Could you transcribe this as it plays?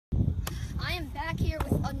here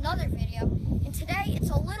with another video, and today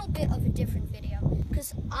it's a little bit of a different video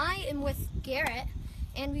because I am with Garrett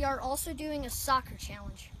and we are also doing a soccer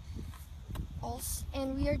challenge.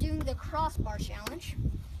 And we are doing the crossbar challenge.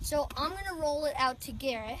 So I'm going to roll it out to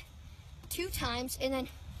Garrett 2 times and then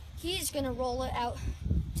he's going to roll it out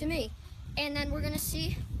to me. And then we're going to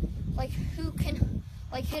see like who can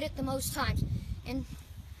like hit it the most times. And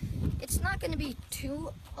it's not going to be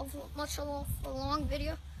too much of a long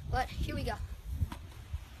video, but here we go.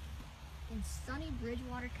 In sunny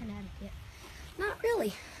Bridgewater, Connecticut. Not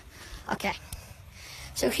really. Okay.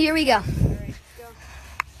 So here we go. All right, go.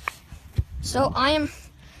 So I am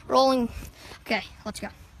rolling. Okay, let's go.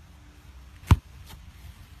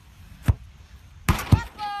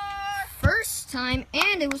 First time,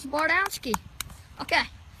 and it was Bardowski. Okay,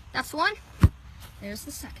 that's one. There's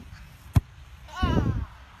the second one.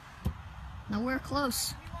 Nowhere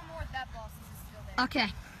close. Maybe one more with that ball since it's still there.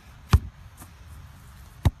 Okay.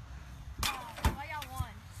 I got one.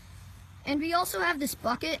 And we also have this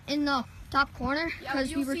bucket in the top corner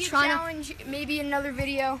because we were trying challenge, maybe another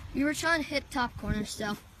video. We were trying to hit top corner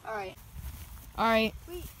still. All right.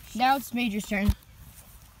 Now it's Major's turn.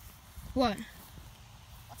 What?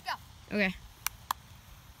 Let's go. Okay.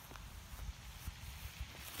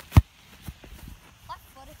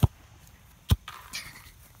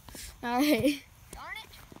 All right. Darn it.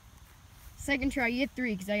 Second try. You get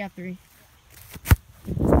 3 because I got 3.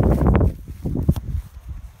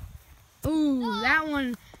 Ooh, no. That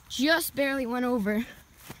one just barely went over.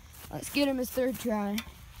 Let's get him his 3rd try.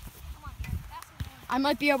 Come on, I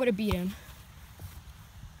might be able to beat him.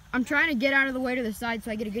 I'm trying to get out of the way to the side so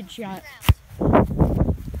I get a good shot.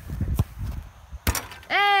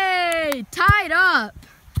 Hey, tied up.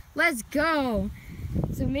 Let's go.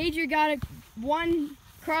 So Major got 1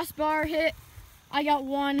 crossbar hit. I got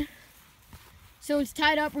 1. So it's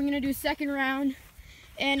tied up. We're going to do 2nd round.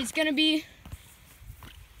 And it's going to be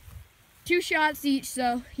 2 shots each.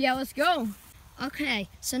 So, yeah, let's go. Okay,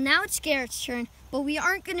 so now it's Garrett's turn, but we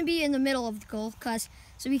aren't going to be in the middle of the goal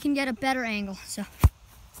so we can get a better angle. So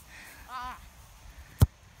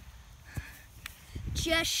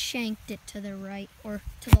just shanked it to the right or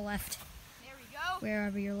to the left. There we go.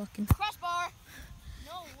 Wherever you're looking. Crossbar.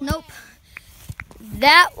 No way. Nope.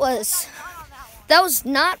 That was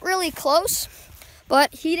not really close,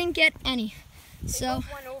 but he didn't get any. So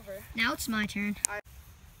went over. now it's my turn.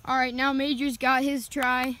 All right, now Major's got his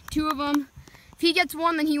try. 2 of them. If he gets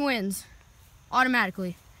 1, then he wins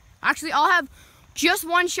automatically. Actually, I'll have just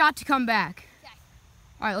 1 shot to come back. Okay.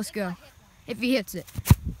 All right, let's go. If he hits it.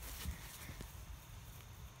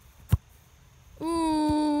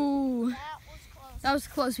 Ooh. That was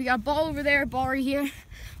close. We got a ball over there, ball right here.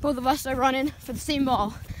 Both of us are running for the same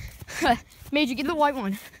ball. Major, get the white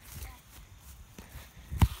one.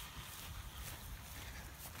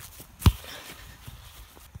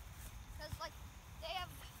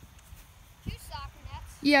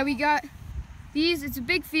 Yeah, we got these. It's a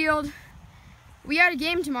big field. We got a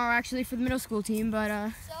game tomorrow, actually, for the middle school team, but So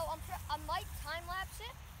I might time-lapse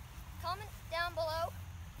it. Comment down below.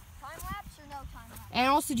 Time-lapse or no time-lapse? And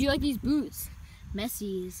also, do you like these boots?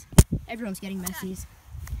 Messies. Everyone's getting Messies.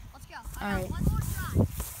 Let's go. All right. One more try.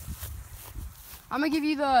 I'm going to give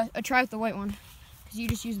you a try with the white one, because you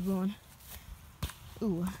just used the blue one.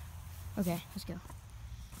 Ooh. Okay, let's go.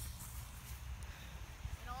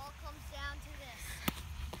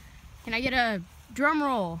 Can I get a drum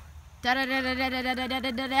roll? Da da da da da da da da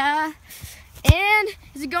da da da. And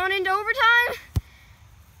is it going into overtime?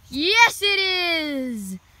 Yes, it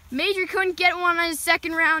is. Major couldn't get one on his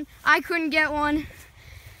 2nd round. I couldn't get one.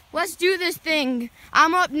 Let's do this thing.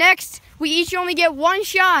 I'm up next. We each only get 1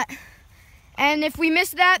 shot. And if we miss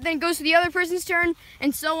that, then it goes to the other person's turn,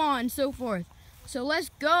 and so on and so forth. So let's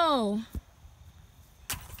go.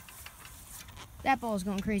 That ball is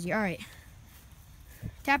going crazy. All right.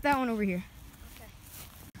 Tap that one over here.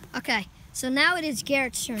 Okay, so now it is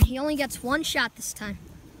Garrett's turn. He only gets 1 shot this time.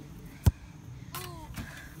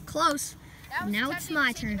 Close. Now it's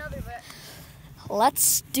my turn.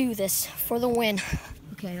 Let's do this for the win.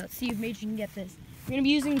 Okay, let's see if Major can get this. We're going to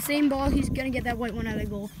be using the same ball. He's going to get that white one out of the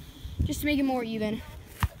goal, just to make it more even.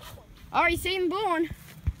 All right, same blue one.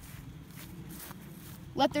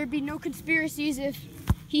 Let there be no conspiracies if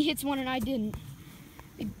he hits one and I didn't.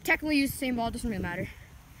 They technically use the same ball. It doesn't really matter.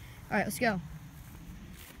 All right, let's go.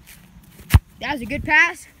 That was a good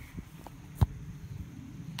pass.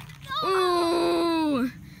 Ooh,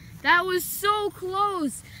 that was so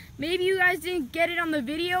close. Maybe you guys didn't get it on the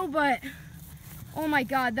video, but oh my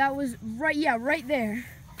God, that was right there.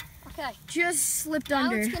 Okay. Just slipped now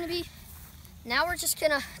under. Now we're just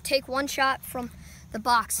gonna take 1 shot from the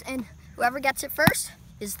box, and Whoever gets it first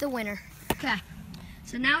is the winner. Okay.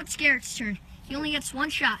 So now it's Garrett's turn. He only gets one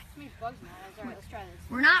shot. Alright, let's try this.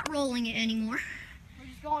 We're not rolling it anymore. We're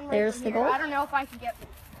just going right There's from the here. goal. I don't know if I can get.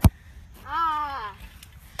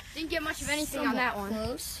 Didn't get much of anything on that one.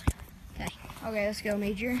 Close. Okay, let's go,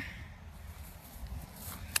 Major.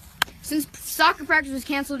 Since soccer practice was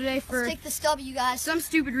canceled today for Let's take this W, guys. some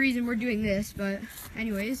stupid reason, we're doing this, but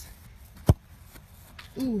anyways.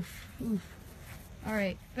 Oof. All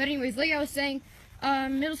right, but anyways, like I was saying,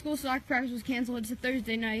 middle school soccer practice was canceled. It's a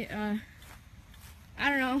Thursday night. I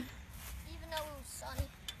don't know. Even though it was sunny.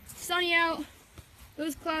 Sunny out.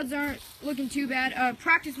 Those clouds aren't looking too bad.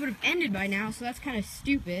 Practice would have ended by now, so that's kind of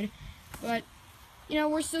stupid. But, you know,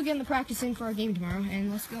 we're still getting the practice in for our game tomorrow, and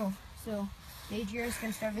let's go. So, Major is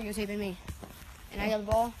going to start videotaping me. And I got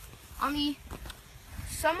the ball on the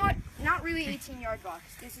somewhat, not really 18-yard box.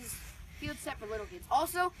 This is field set for little kids.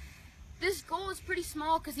 Also, this goal is pretty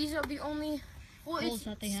small because these are the only Goals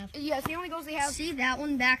that they have. Yeah, it's the only goals they have. See that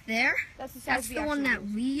one back there? That's the size That's we the one actually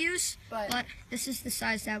that we use, But- but this is the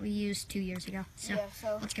size that we used 2 years ago. So, Yeah,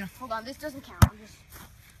 so let's go. hold on, this doesn't count. I'm just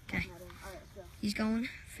Okay. All right, let's go. He's going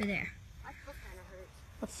for there. My foot kind of hurts.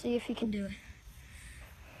 Let's see if he can do it.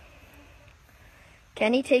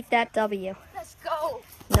 Can he take that W? Let's go.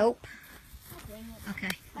 Nope. Okay,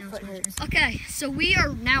 now it's my turn. Okay, so we are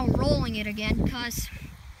now rolling it again because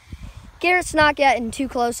Garrett's not getting too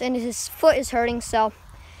close and his foot is hurting, so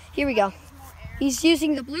here we go. He's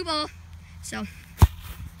using the blue ball, so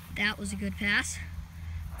that was a good pass.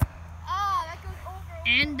 That goes over.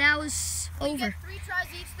 And that was We over. get 3 tries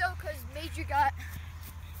each though, because Major got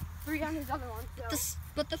 3 on his other one. So.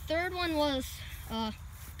 But the third one was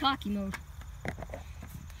cocky mode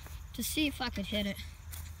to see if I could hit it.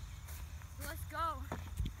 Let's go.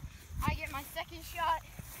 I get my second shot.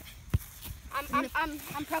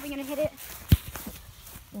 I'm probably gonna hit it.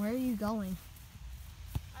 Where are you going?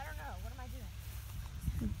 I don't know. What am I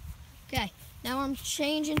doing? Okay, now I'm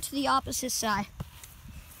changing to the opposite side.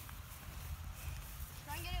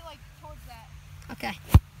 Try and get it like towards that. Okay.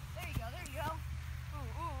 There you go. There you go.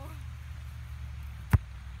 Ooh.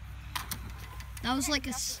 That was like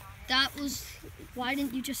why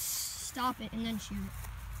didn't you just stop it and then shoot?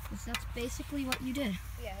 Because that's basically what you did.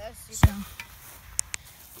 Yeah, that's So,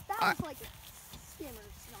 That was like a skimmer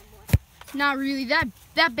somewhat. Not really.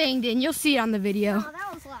 That banged in. You'll see it on the video. no,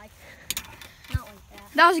 that was like, not like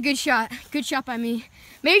that. That was a good shot. Good shot by me.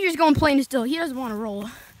 Major's going plain and still. He doesn't want to roll.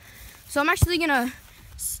 So I'm actually going to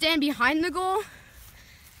stand behind the goal.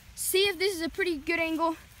 See if this is a pretty good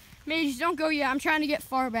angle. Major, don't go yet. I'm trying to get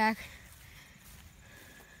far back.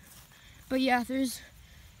 But yeah, there's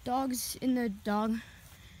dogs in the dog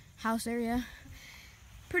house area.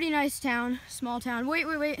 Pretty nice town. Small town. Wait.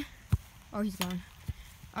 Oh, he's gone.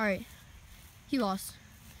 All right. He lost.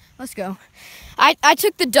 Let's go. I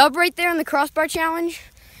took the dub right there in the crossbar challenge.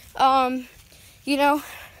 You know,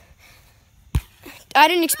 I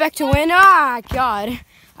didn't expect to win. Ah, God.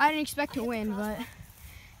 I didn't expect to win, but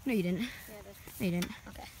no, you didn't. No, you didn't.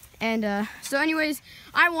 Okay. And so anyways,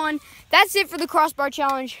 I won. That's it for the crossbar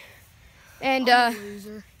challenge. And I'm a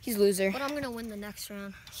loser. he's a loser. But I'm gonna win the next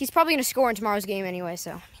round. He's probably gonna score in tomorrow's game anyway,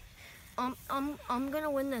 so. I'm gonna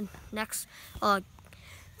win the next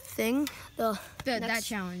thing. That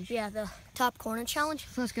challenge. Yeah, the top corner challenge.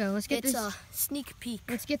 So let's go. Let's get It's this. a sneak peek.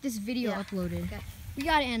 Let's get this video Yeah. uploaded. Okay. We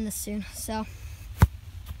gotta end this soon. So.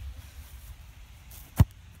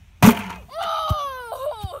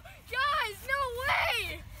 Oh, guys, no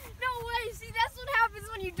way! No way! See, that's what happens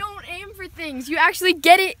when you don't aim for things. You actually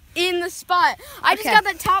get it in the spot. I just Okay. got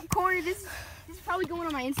that top corner. This is probably going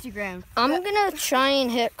on my Instagram. I'm gonna try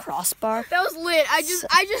and hit crossbar. That was lit. I just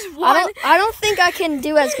won. I don't think I can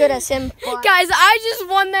do as good as him. But Guys, I just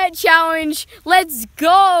won that challenge. Let's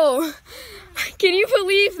go. Can you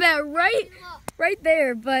believe that? Right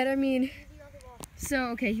there. But I mean, so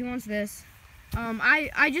okay, he wants this.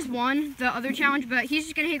 I just won the other challenge, but he's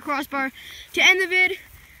just gonna hit crossbar to end the vid.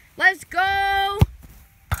 Let's go.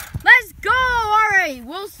 Let's go. All right,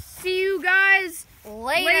 we'll see you guys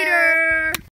later. later.